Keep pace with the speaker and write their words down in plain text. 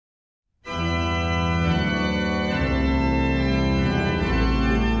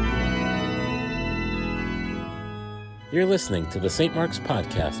You're listening to the St. Mark's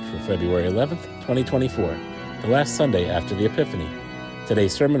Podcast for February 11th, 2024, the last Sunday after the Epiphany.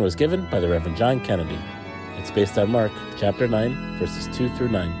 Today's sermon was given by the Reverend John Kennedy. It's based on Mark, chapter 9, verses 2 through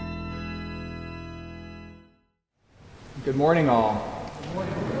 9. Good morning, all.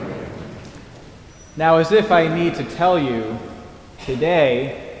 Now, as if I need to tell you,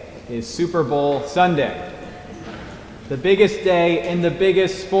 today is Super Bowl Sunday, the biggest day in the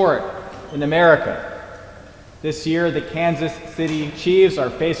biggest sport in America. This year, the Kansas City Chiefs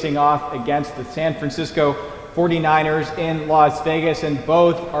are facing off against the San Francisco 49ers in Las Vegas, and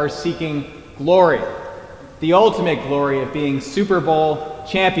both are seeking glory, the ultimate glory of being Super Bowl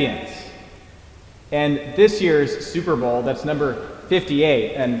champions. And this year's Super Bowl, that's number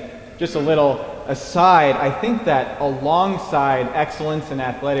 58, and just a little aside, I think that alongside excellence in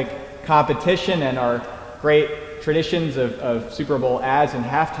athletic competition and our great traditions of Super Bowl ads and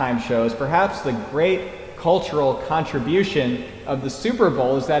halftime shows, perhaps the great cultural contribution of the Super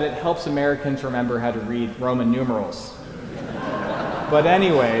Bowl is that it helps Americans remember how to read Roman numerals. But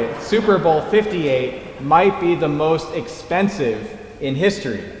anyway, Super Bowl 58 might be the most expensive in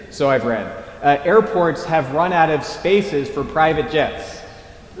history, so I've read. Airports have run out of spaces for private jets.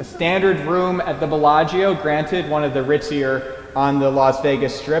 A standard room at the Bellagio, granted one of the ritzier on the Las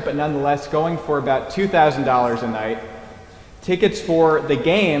Vegas Strip, but nonetheless going for about $2,000 a night. Tickets for the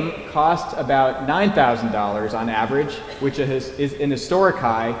game cost about $9,000 on average, which is an historic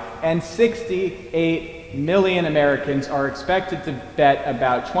high, and 68 million Americans are expected to bet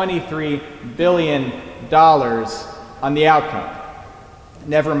about $23 billion on the outcome.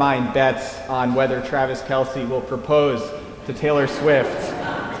 Never mind bets on whether Travis Kelce will propose to Taylor Swift,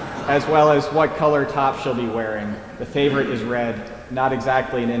 as well as what color top she'll be wearing. The favorite is red, not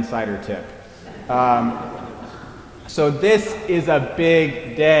exactly an insider tip. So this is a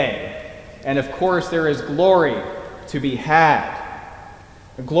big day, and of course there is glory to be had.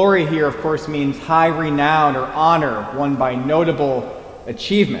 Glory here, of course, means high renown or honor won by notable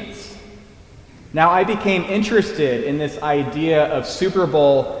achievements. Now, I became interested in this idea of Super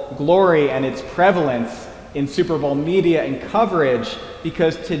Bowl glory and its prevalence in Super Bowl media and coverage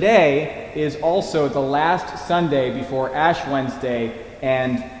because today is also the last Sunday before Ash Wednesday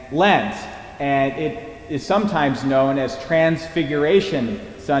and Lent, and it is sometimes known as Transfiguration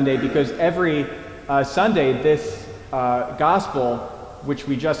Sunday because every Sunday this gospel, which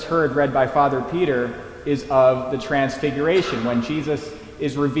we just heard read by Father Peter, is of the Transfiguration, when Jesus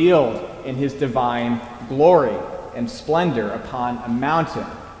is revealed in his divine glory and splendor upon a mountain.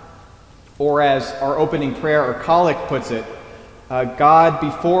 Or as our opening prayer or collect puts it, God,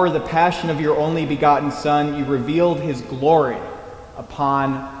 before the passion of your only begotten Son, you revealed his glory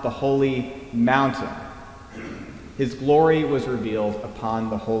upon the holy mountain. His glory was revealed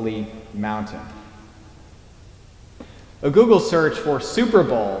upon the holy mountain. A Google search for Super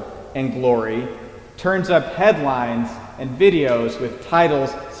Bowl and glory turns up headlines and videos with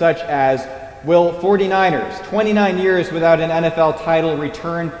titles such as, "Will 49ers, 29 years without an NFL title,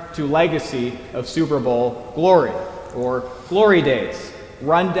 return to legacy of Super Bowl glory?" Or "Glory Days,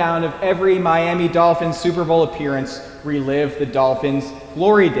 rundown of every Miami Dolphins Super Bowl appearance, relive the Dolphins'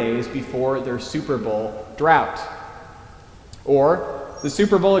 glory days before their Super Bowl drought." Or "The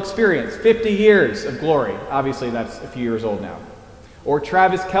Super Bowl Experience, 50 years of glory." Obviously, that's a few years old now. Or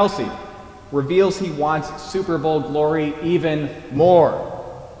Travis Kelce reveals he wants Super Bowl glory even more.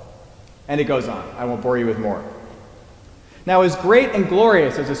 And it goes on. I won't bore you with more. Now, as great and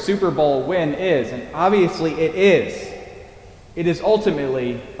glorious as a Super Bowl win is, and obviously it is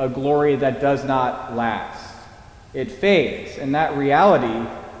ultimately a glory that does not last. It fades, and that reality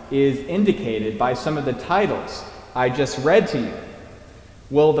is indicated by some of the titles I just read to you.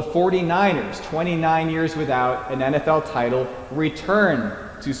 Will the 49ers, 29 years without an NFL title, return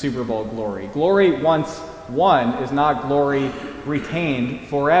to Super Bowl glory? Glory once won is not glory retained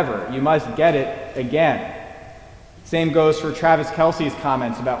forever. You must get it again. Same goes for Travis Kelce's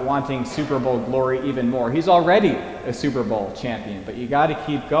comments about wanting Super Bowl glory even more. He's already a Super Bowl champion, but you got to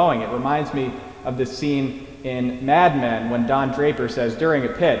keep going. It reminds me of the scene in Mad Men when Don Draper says during a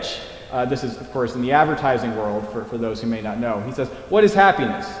pitch, this is, of course, in the advertising world, for those who may not know. He says, "What is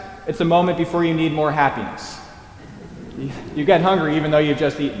happiness? It's a moment before you need more happiness." You get hungry even though you've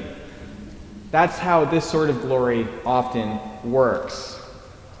just eaten. That's how this sort of glory often works.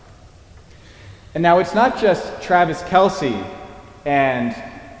 And now it's not just Travis Kelce and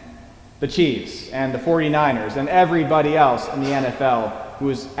the Chiefs and the 49ers and everybody else in the NFL who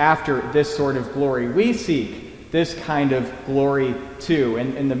is after this sort of glory. We seek this kind of glory too,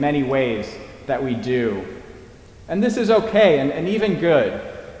 in the many ways that we do. And this is okay and even good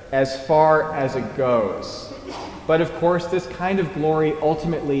as far as it goes. But of course, this kind of glory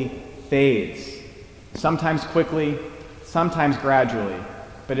ultimately fades, sometimes quickly, sometimes gradually,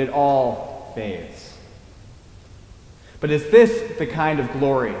 but it all fades. But is this the kind of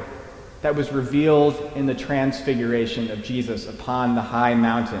glory that was revealed in the transfiguration of Jesus upon the high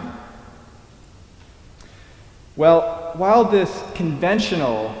mountain? Well, while this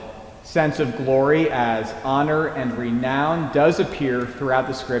conventional sense of glory as honor and renown does appear throughout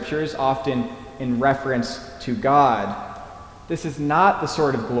the scriptures, often in reference to God, this is not the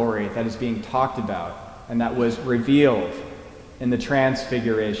sort of glory that is being talked about and that was revealed in the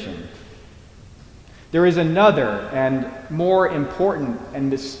Transfiguration. There is another and more important and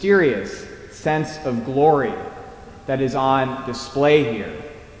mysterious sense of glory that is on display here.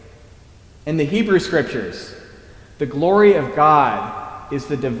 In the Hebrew Scriptures, the glory of God is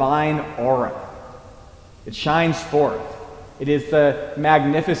the divine aura. It shines forth. It is the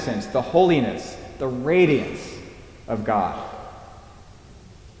magnificence, the holiness, the radiance of God.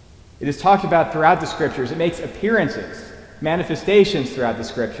 It is talked about throughout the Scriptures. It makes appearances, manifestations throughout the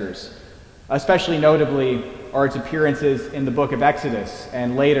Scriptures. Especially notably are its appearances in the book of Exodus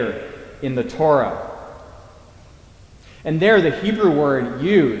and later in the Torah. And there the Hebrew word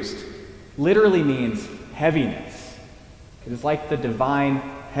used literally means heaviness. It is like the divine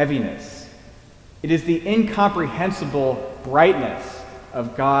heaviness. It is the incomprehensible brightness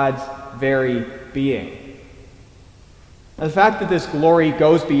of God's very being. And the fact that this glory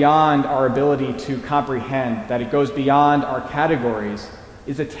goes beyond our ability to comprehend, that it goes beyond our categories,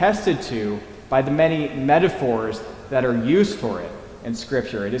 is attested to by the many metaphors that are used for it in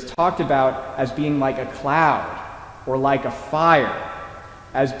Scripture. It is talked about as being like a cloud or like a fire,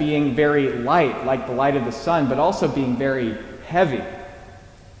 as being very light, like the light of the sun, but also being very heavy.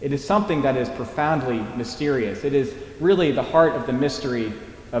 It is something that is profoundly mysterious. It is really the heart of the mystery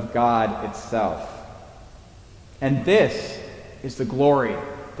of God itself. And this is the glory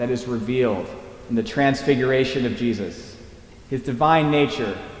that is revealed in the transfiguration of Jesus. His divine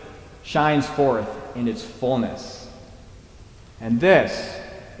nature shines forth in its fullness. And this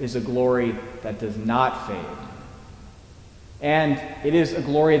is a glory that does not fade. And it is a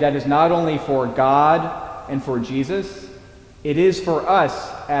glory that is not only for God and for Jesus, it is for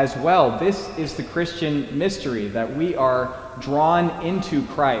us as well. This is the Christian mystery, that we are drawn into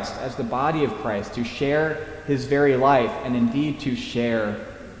Christ as the body of Christ to share his very life and indeed to share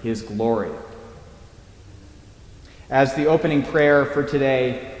his glory. As the opening prayer for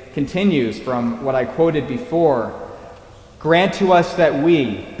today continues from what I quoted before, grant to us that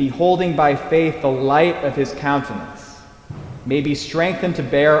we, beholding by faith the light of his countenance, may be strengthened to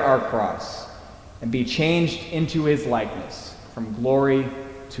bear our cross and be changed into his likeness from glory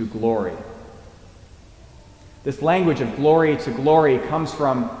to glory. This language of glory to glory comes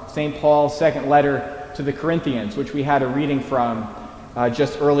from St. Paul's second letter to the Corinthians, which we had a reading from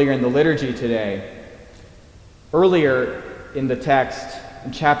just earlier in the liturgy today. Earlier in the text,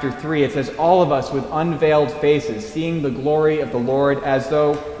 in chapter 3, it says, all of us with unveiled faces, seeing the glory of the Lord as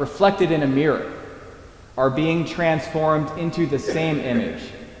though reflected in a mirror, are being transformed into the same image,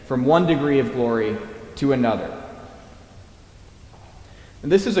 from one degree of glory to another.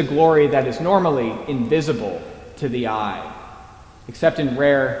 And this is a glory that is normally invisible to the eye, except in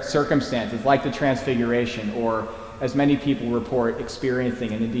rare circumstances, like the Transfiguration, or as many people report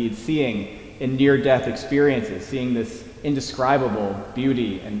experiencing and indeed seeing in near-death experiences, seeing this indescribable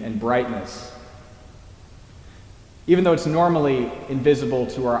beauty and brightness. Even though it's normally invisible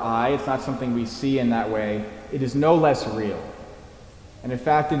to our eye, it's not something we see in that way, it is no less real. And in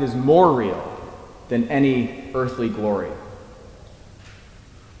fact, it is more real than any earthly glory.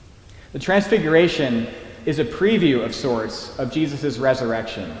 The Transfiguration is a preview of sorts of Jesus'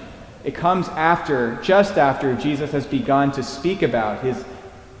 resurrection. It comes just after Jesus has begun to speak about his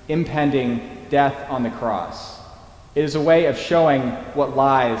impending death on the cross. It is a way of showing what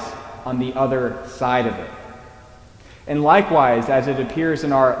lies on the other side of it. And likewise, as it appears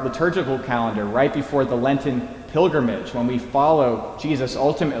in our liturgical calendar right before the Lenten pilgrimage, when we follow Jesus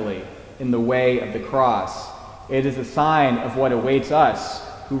ultimately in the way of the cross, it is a sign of what awaits us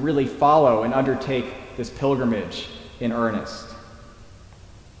who really follow and undertake this pilgrimage in earnest.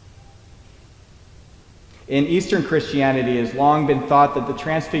 In Eastern Christianity, it has long been thought that the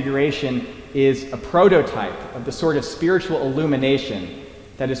Transfiguration is a prototype of the sort of spiritual illumination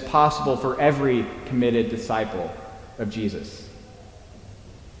that is possible for every committed disciple of Jesus.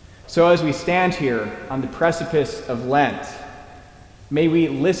 So as we stand here on the precipice of Lent, may we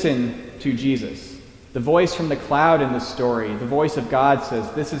listen to Jesus. The voice from the cloud in the story, the voice of God says,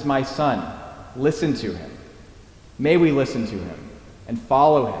 "This is my son, listen to him." May we listen to him and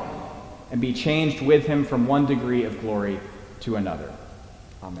follow him and be changed with him from one degree of glory to another.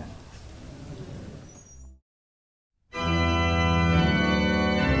 Amen.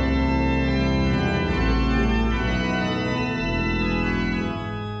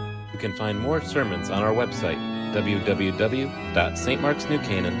 You can find more sermons on our website,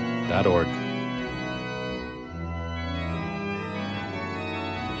 www.stmarksnewcanaan.org.